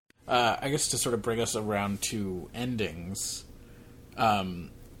 I guess to sort of bring us around to endings,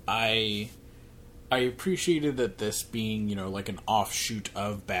 I appreciated that this being, like an offshoot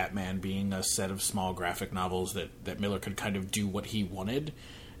of Batman, being a set of small graphic novels that Miller could kind of do what he wanted.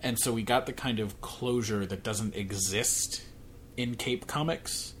 And so we got the kind of closure that doesn't exist in Cape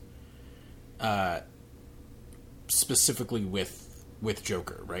Comics, specifically with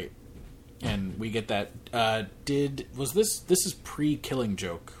Joker, right? And we get that. This is pre-Killing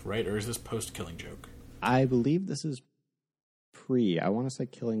Joke, right? Or is this post-Killing Joke? I believe this is pre. I want to say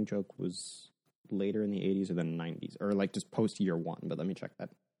Killing Joke was later in the 80s or the 90s, or like just post-year one, but let me check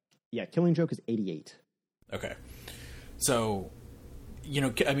that. Yeah, Killing Joke is 88. Okay. So,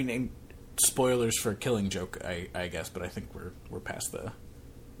 I mean, spoilers for Killing Joke, I guess, but I think we're past the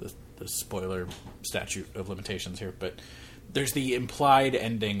spoiler statute of limitations here, but there's the implied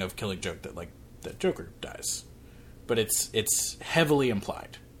ending of Killing Joke that Joker dies, but it's heavily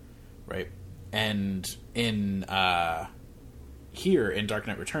implied, right? And in here in Dark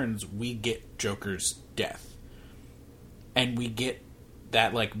Knight Returns, we get Joker's death, and we get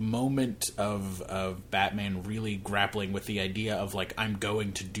that moment of Batman really grappling with the idea of I'm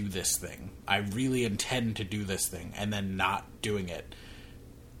going to do this thing, I really intend to do this thing, and then not doing it,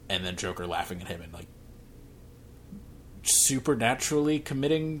 and then Joker laughing at him and supernaturally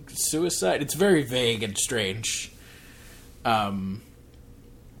committing suicide. It's very vague and strange.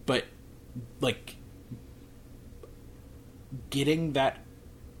 But getting that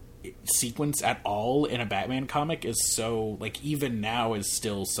sequence at all in a Batman comic is so even now is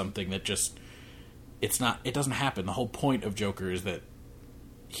still something that just it doesn't happen. The whole point of Joker is that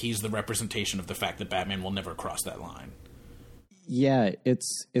he's the representation of the fact that Batman will never cross that line. Yeah,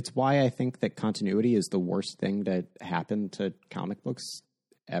 it's why I think that continuity is the worst thing to happen to comic books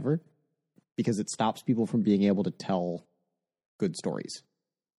ever, because it stops people from being able to tell good stories.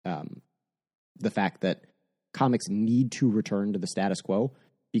 The fact that comics need to return to the status quo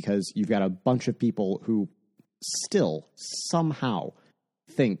because you've got a bunch of people who still somehow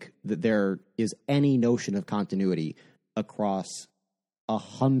think that there is any notion of continuity across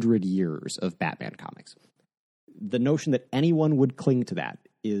 100 years of Batman comics. The notion that anyone would cling to that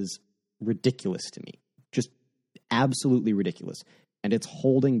is ridiculous to me. Just absolutely ridiculous. And it's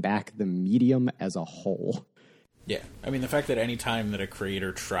holding back the medium as a whole. Yeah. I mean, the fact that any time that a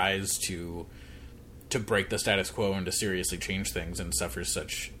creator tries to break the status quo and to seriously change things and suffers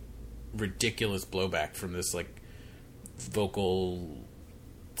such ridiculous blowback from this, vocal,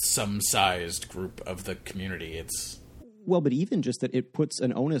 some-sized group of the community, it's... Well, but even just that it puts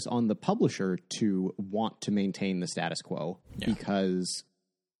an onus on the publisher to want to maintain the status quo because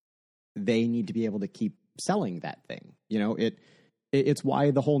they need to be able to keep selling that thing. It's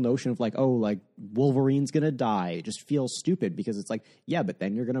why the whole notion of Wolverine's going to die just feels stupid, because it's but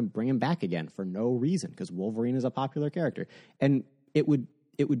then you're going to bring him back again for no reason because Wolverine is a popular character. And it would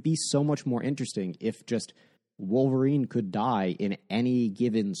be so much more interesting if just Wolverine could die in any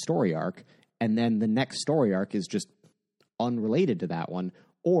given story arc, and then the next story arc is just unrelated to that one,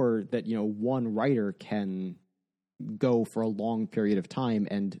 or that one writer can go for a long period of time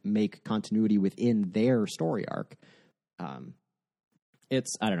and make continuity within their story arc. I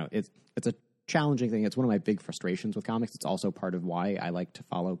don't know, it's a challenging thing. It's one of my big frustrations with comics. It's also part of why I like to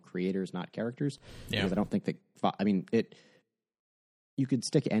follow creators, not characters, because I don't think that. I mean, you could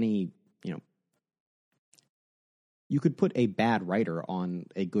stick any, you could put a bad writer on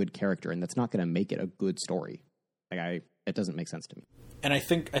a good character, and that's not going to make it a good story. It doesn't make sense to me. And I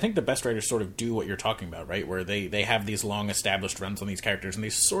think the best writers sort of do what you're talking about, right? Where they have these long established runs on these characters, and they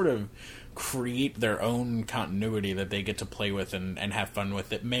sort of create their own continuity that they get to play with and have fun with,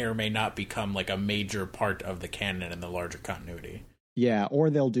 that may or may not become like a major part of the canon and the larger continuity. Yeah, or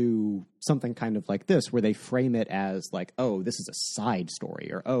they'll do something kind of like this, where they frame it as like, oh, this is a side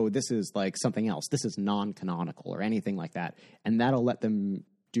story, or oh, this is like something else. This is non-canonical, or anything like that. And that'll let them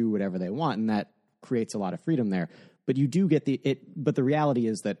do whatever they want, and that creates a lot of freedom there. But you do get but the reality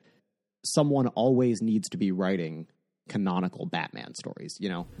is that someone always needs to be writing canonical Batman stories,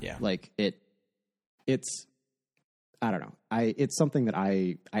 Yeah. Like it's, I don't know. It's something that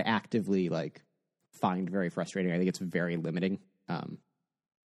I actively like find very frustrating. I think it's very limiting.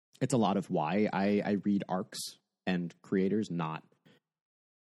 It's a lot of why I read arcs and creators, not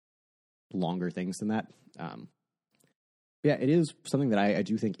longer things than that. Yeah, it is something that I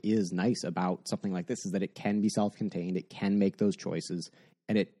do think is nice about something like this, is that it can be self-contained, it can make those choices,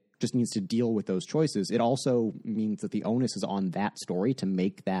 and it just needs to deal with those choices. It also means that the onus is on that story to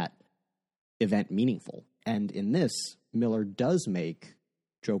make that event meaningful. And in this, Miller does make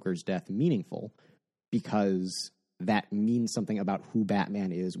Joker's death meaningful, because that means something about who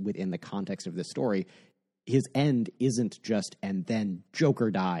Batman is within the context of this story. His end isn't just, and then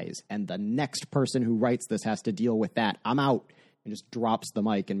Joker dies, and the next person who writes this has to deal with that. I'm out, and just drops the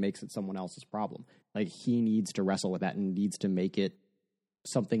mic and makes it someone else's problem. Like, he needs to wrestle with that and needs to make it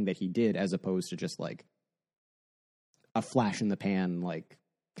something that he did, as opposed to just like a flash in the pan, like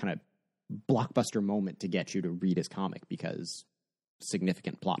kind of blockbuster moment to get you to read his comic because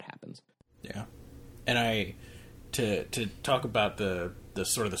significant plot happens. Yeah. And to talk about the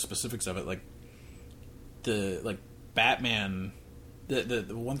sort of the specifics of it, like Batman, the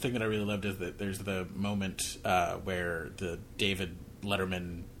one thing that I really loved is that there's the moment where the David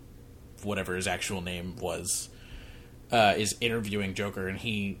Letterman, whatever his actual name was, is interviewing Joker, and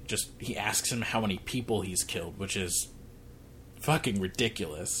he asks him how many people he's killed, which is fucking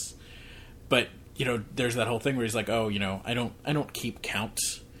ridiculous. But there's that whole thing where he's like, oh, I don't keep count,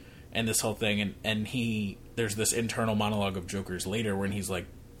 and this whole thing, and there's this internal monologue of Joker's later when he's like,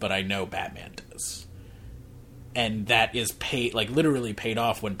 but I know Batman does. And that is literally paid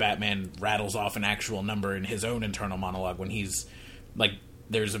off when Batman rattles off an actual number in his own internal monologue, when he's like,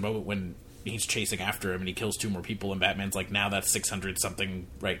 there's a moment when he's chasing after him and he kills 2 more people, and Batman's like, now that's 600 something,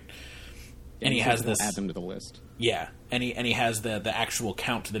 right? And he has this, add them to the list. Yeah. And he has the actual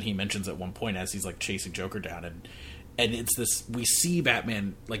count that he mentions at one point as he's like chasing Joker down, and it's this, we see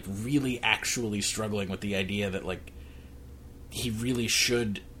Batman like really actually struggling with the idea that like he really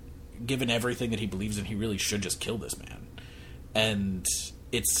should, given everything that he believes in, he really should just kill this man. And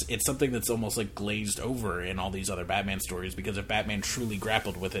it's something that's almost like glazed over in all these other Batman stories, because if Batman truly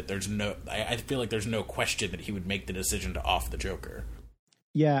grappled with it, I feel like there's no question that he would make the decision to off the Joker.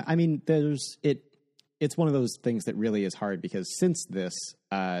 Yeah, I mean, it's one of those things that really is hard, because since this,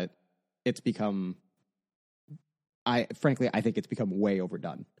 it's become, I think it's become way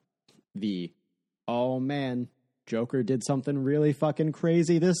overdone. Oh man, Joker did something really fucking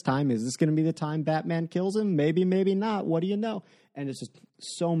crazy this time. Is this going to be the time Batman kills him? Maybe, maybe not. What do you know? And it's just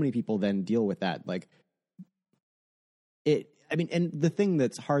so many people then deal with that. Like, and the thing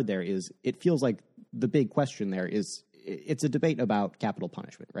that's hard there is, it feels like the big question there is, it's a debate about capital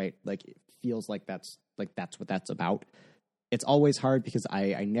punishment, right? Like, it feels like that's what that's about. It's always hard because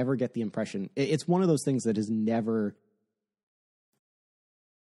I never get the impression. It's one of those things that is never,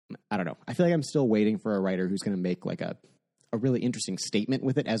 I don't know. I feel like I'm still waiting for a writer who's going to make like a really interesting statement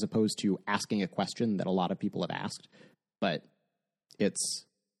with it, as opposed to asking a question that a lot of people have asked. But it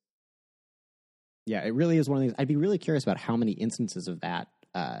really is one of these. I'd be really curious about how many instances of that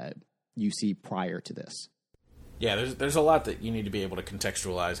you see prior to this. Yeah, there's a lot that you need to be able to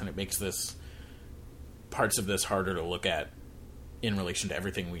contextualize, and it makes parts of this harder to look at in relation to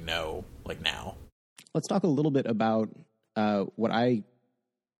everything we know, like now. Let's talk a little bit about what I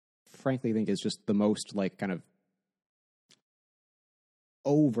frankly think is just the most like kind of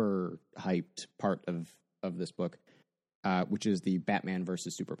overhyped part of this book, which is the Batman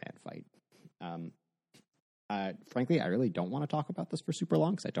versus Superman fight. Frankly, I really don't want to talk about this for super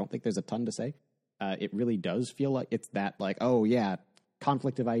long, because I don't think there's a ton to say. It really does feel like it's that, like, oh yeah,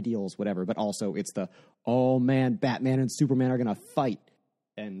 conflict of ideals, whatever, but also it's the, oh man, Batman and Superman are going to fight.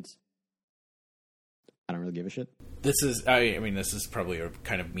 And I don't really give a shit. This is probably a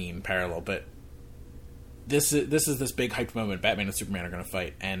kind of mean parallel, but this is this big hyped moment. Batman and Superman are going to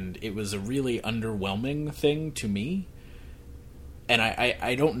fight, and it was a really underwhelming thing to me. And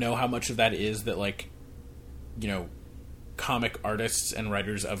I don't know how much of that is that, like, you know, comic artists and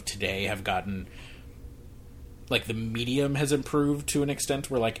writers of today have gotten, like, the medium has improved to an extent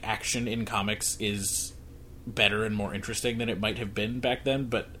where, like, action in comics is better and more interesting than it might have been back then,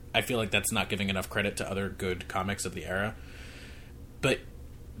 but I feel like that's not giving enough credit to other good comics of the era. But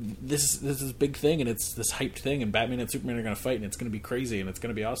this is a big thing, and it's this hyped thing, and Batman and Superman are going to fight, and it's going to be crazy, and it's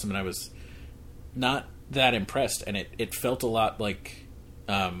going to be awesome, and I was not that impressed, and it felt a lot like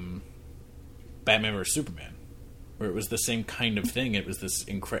Batman vs. Superman, where it was the same kind of thing. It was this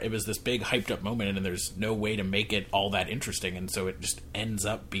it was this big hyped up moment, and there's no way to make it all that interesting, and so it just ends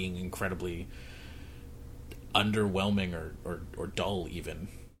up being incredibly underwhelming or dull even.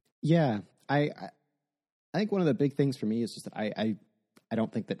 Yeah, I think one of the big things for me is just that I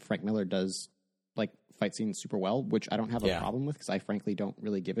don't think that Frank Miller does, like, fight scenes super well, which I don't have a problem with, because I frankly don't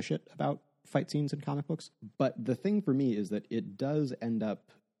really give a shit about fight scenes in comic books. But the thing for me is that it does end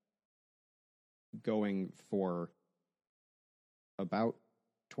up going for about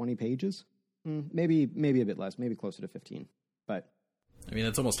 20 pages, maybe a bit less, maybe closer to 15. But I mean,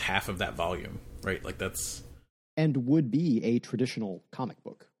 that's almost half of that volume, right? Like, that's... And would be a traditional comic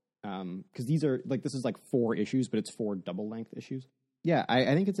book. Because these are, like, this is like 4 issues, but it's 4 double-length issues. Yeah, I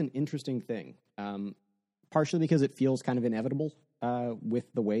think it's an interesting thing. Partially because it feels kind of inevitable with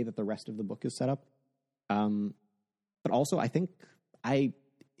the way that the rest of the book is set up. But also, I think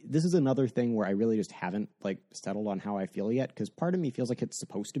this is another thing where I really just haven't, like, settled on how I feel yet, because part of me feels like it's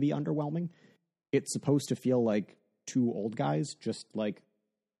supposed to be underwhelming. It's supposed to feel like 2 old guys just, like,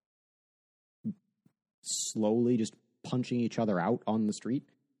 slowly just punching each other out on the street.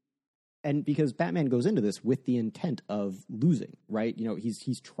 And because Batman goes into this with the intent of losing, right? You know,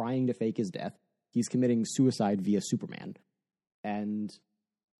 he's trying to fake his death. He's committing suicide via Superman. And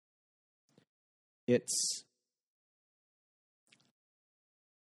that's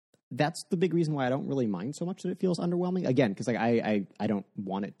the big reason why I don't really mind so much that it feels underwhelming. Again, because, like, I don't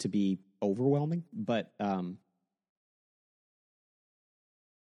want it to be overwhelming, but I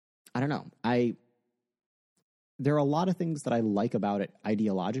don't know. There are a lot of things that I like about it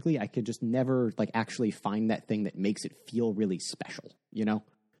ideologically. I could just never, like, actually find that thing that makes it feel really special, you know?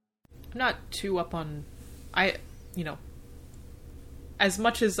 I'm not too up on... you know, as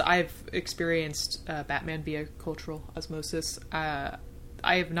much as I've experienced Batman via cultural osmosis, I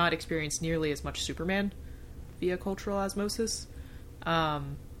have not experienced nearly as much Superman via cultural osmosis.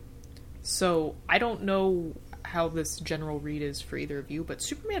 So I don't know how this general read is for either of you, but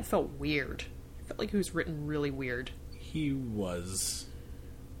Superman felt weird. It felt like he was written really weird. He was,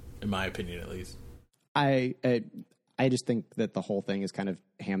 in my opinion at least. I just think that the whole thing is kind of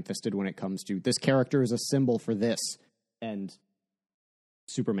ham-fisted when it comes to this character is a symbol for this, and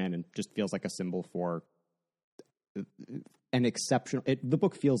Superman just feels like a symbol for an exceptional... the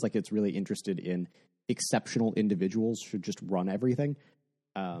book feels like it's really interested in exceptional individuals should just run everything.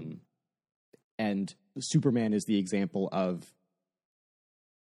 And Superman is the example of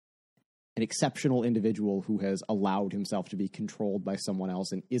an exceptional individual who has allowed himself to be controlled by someone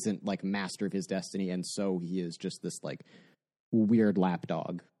else and isn't, like, master of his destiny, and so he is just this, like, weird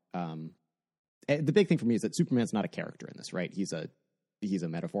lapdog. The big thing for me is that Superman's not a character in this, right? He's a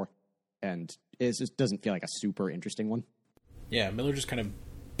metaphor, and it just doesn't feel like a super interesting one. Yeah, Miller just kind of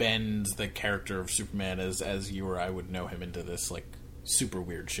bends the character of Superman as you or I would know him into this, like, super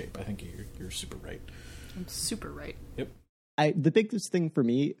weird shape. I think you're super right. I'm super right. Yep. The biggest thing for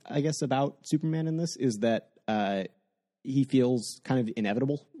me, I guess, about Superman in this is that he feels kind of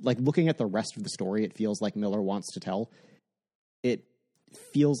inevitable. Like, looking at the rest of the story, it feels like Miller wants to tell. It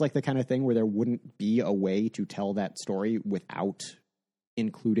feels like the kind of thing where there wouldn't be a way to tell that story without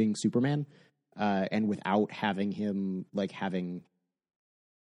including Superman, and without having him, like, having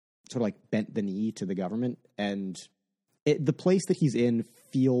sort of, like, bent the knee to the government. And the place that he's in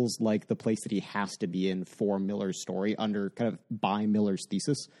feels like the place that he has to be in for Miller's story, under kind of by Miller's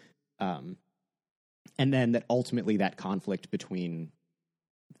thesis. And then that ultimately that conflict between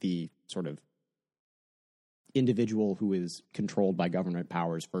the sort of individual who is controlled by government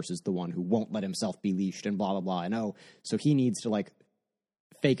powers versus the one who won't let himself be leashed and blah, blah, blah. And so he needs to, like,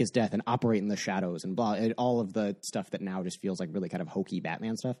 fake his death and operate in the shadows and blah, and all of the stuff that now just feels like really kind of hokey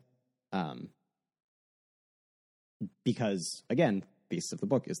Batman stuff. Because, again, the thesis of the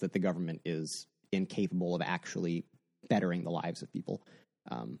book is that the government is incapable of actually bettering the lives of people.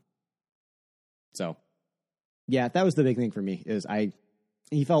 So, yeah, that was the big thing for me, is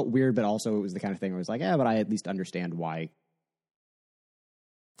he felt weird, but also it was the kind of thing where it was like, yeah, but I at least understand why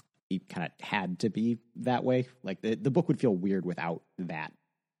he kind of had to be that way. Like the book would feel weird without that,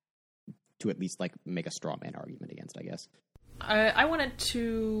 to at least like make a straw man argument against, I guess. I wanted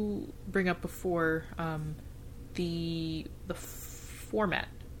to bring up before the format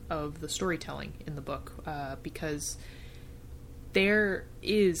of the storytelling in the book, because there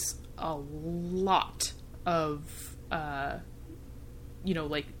is a lot of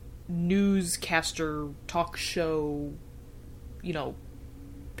like newscaster talk show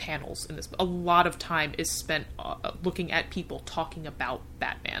panels in this. A lot of time is spent looking at people talking about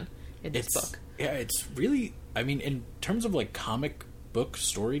Batman in this book. Yeah, it's really, I mean, in terms of like comic book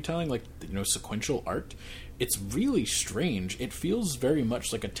storytelling, like, sequential art, it's really strange. It feels very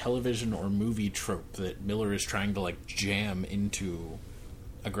much like a television or movie trope that Miller is trying to like jam into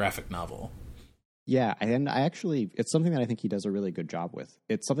a graphic novel. Yeah, and it's something that I think he does a really good job with.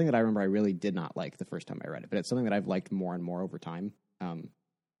 It's something that I remember I really did not like the first time I read it, but it's something that I've liked more and more over time.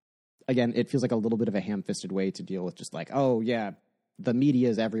 Again, it feels like a little bit of a ham-fisted way to deal with just like, oh yeah, the media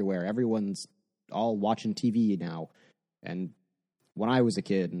is everywhere. Everyone's all watching TV now. And when I was a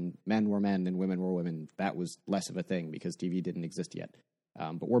kid and men were men and women were women, that was less of a thing because TV didn't exist yet.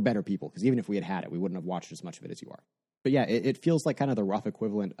 But we're better people because even if we had it, we wouldn't have watched as much of it as you are. But yeah, it feels like kind of the rough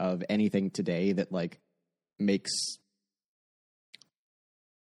equivalent of anything today that like makes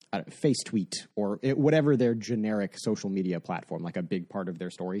face tweet or whatever their generic social media platform, like a big part of their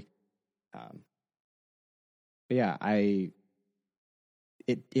story. But yeah,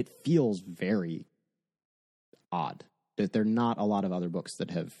 it feels very odd that there are not a lot of other books that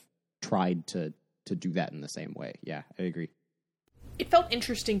have tried to do that in the same way. Yeah, I agree. It felt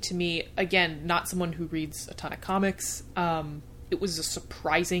interesting to me, again, not someone who reads a ton of comics. It was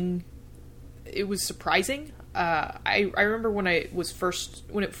surprising. I remember when it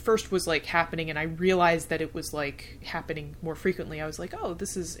first was like happening and I realized that it was like happening more frequently. I was like, oh,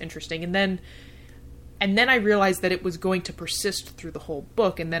 this is interesting. And then I realized that it was going to persist through the whole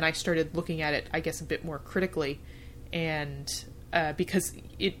book. And then I started looking at it, I guess, a bit more critically. And because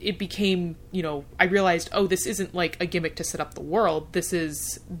it became, I realized, oh, this isn't like a gimmick to set up the world. This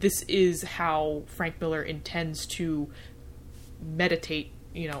is how Frank Miller intends to meditate,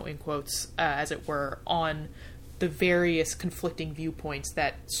 in quotes, as it were, on the various conflicting viewpoints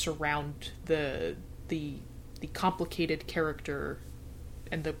that surround the complicated character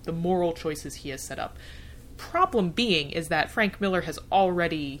and the moral choices he has set up. Problem being is that Frank Miller has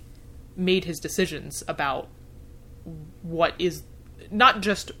already made his decisions about what is not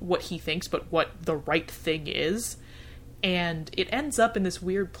just what he thinks, but what the right thing is. And it ends up in this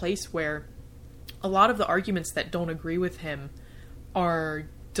weird place where a lot of the arguments that don't agree with him are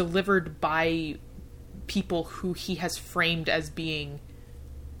delivered by people who he has framed as being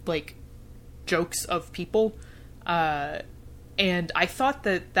like jokes of people. And I thought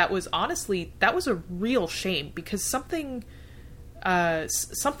that was a real shame because something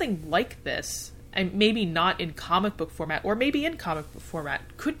like this, and maybe not in comic book format, or maybe in comic book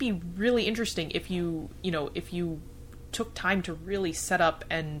format, could be really interesting if you took time to really set up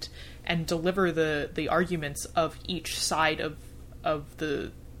and deliver the arguments of each side of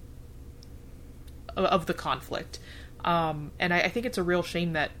the conflict. And I think it's a real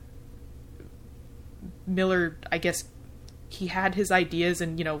shame that Miller, I guess, he had his ideas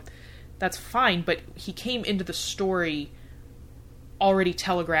and, that's fine, but he came into the story already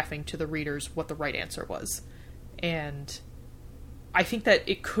telegraphing to the readers what the right answer was. And I think that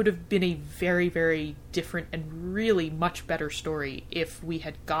it could have been a very, very different and really much better story if we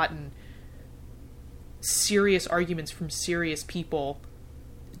had gotten serious arguments from serious people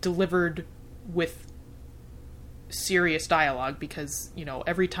delivered with serious dialogue, because,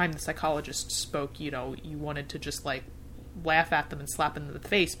 every time the psychologist spoke, you wanted to just like laugh at them and slap them in the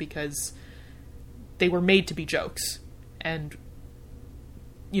face because they were made to be jokes. And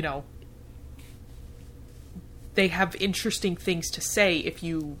they have interesting things to say if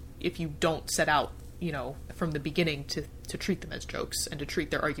you don't set out, from the beginning to treat them as jokes and to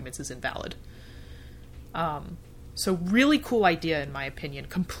treat their arguments as invalid. So really cool idea, in my opinion,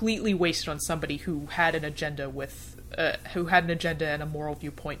 completely wasted on somebody who had an agenda and a moral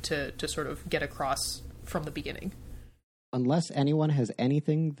viewpoint to sort of get across from the beginning. Unless anyone has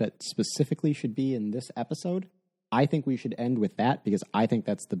anything that specifically should be in this episode, I think we should end with that because I think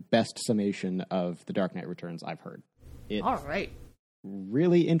that's the best summation of The Dark Knight Returns I've heard. It's all right.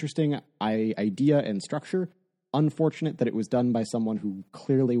 Really interesting idea and structure. Unfortunate that it was done by someone who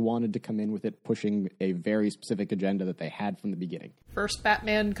clearly wanted to come in with it pushing a very specific agenda that they had from the beginning. First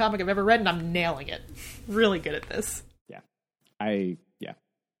Batman comic I've ever read, and I'm nailing it. Really good at this. Yeah.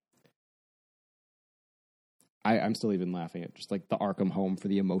 I'm still even laughing at just like the Arkham home for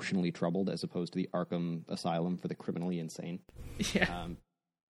the emotionally troubled as opposed to the Arkham asylum for the criminally insane. Yeah.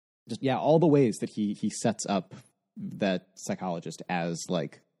 Just, yeah, all the ways that he sets up that psychologist as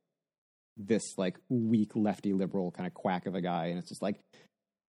like this like weak lefty liberal kind of quack of a guy. And it's just like,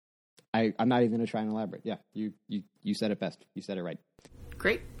 I'm not even going to try and elaborate. Yeah, you said it best. You said it right.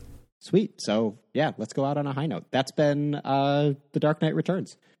 Great. Sweet. So, yeah, let's go out on a high note. That's been The Dark Knight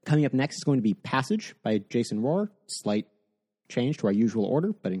Returns. Coming up next is going to be Passage by Jason Rohrer. Slight change to our usual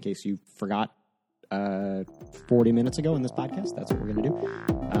order, but in case you forgot 40 minutes ago in this podcast, that's what we're going to do.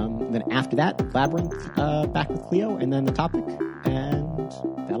 Then after that, Labyrinth back with Cleo, and then the topic, and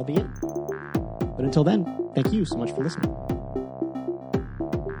that'll be it. But until then, thank you so much for listening.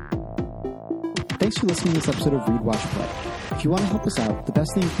 Thanks for listening to this episode of Read, Watch, Play. If you want to help us out, the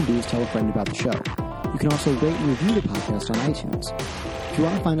best thing you can do is tell a friend about the show. You can also rate and review the podcast on iTunes. If you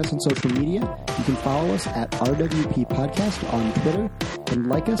want to find us on social media, you can follow us at RWP Podcast on Twitter and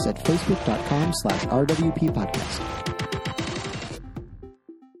like us at facebook.com/RWP Podcast.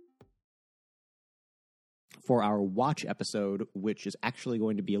 For our watch episode, which is actually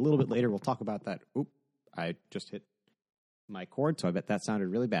going to be a little bit later, we'll talk about that. Oop, I just hit my cord, so I bet that sounded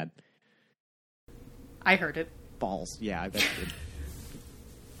really bad. I heard it. Balls. Yeah, I bet it did.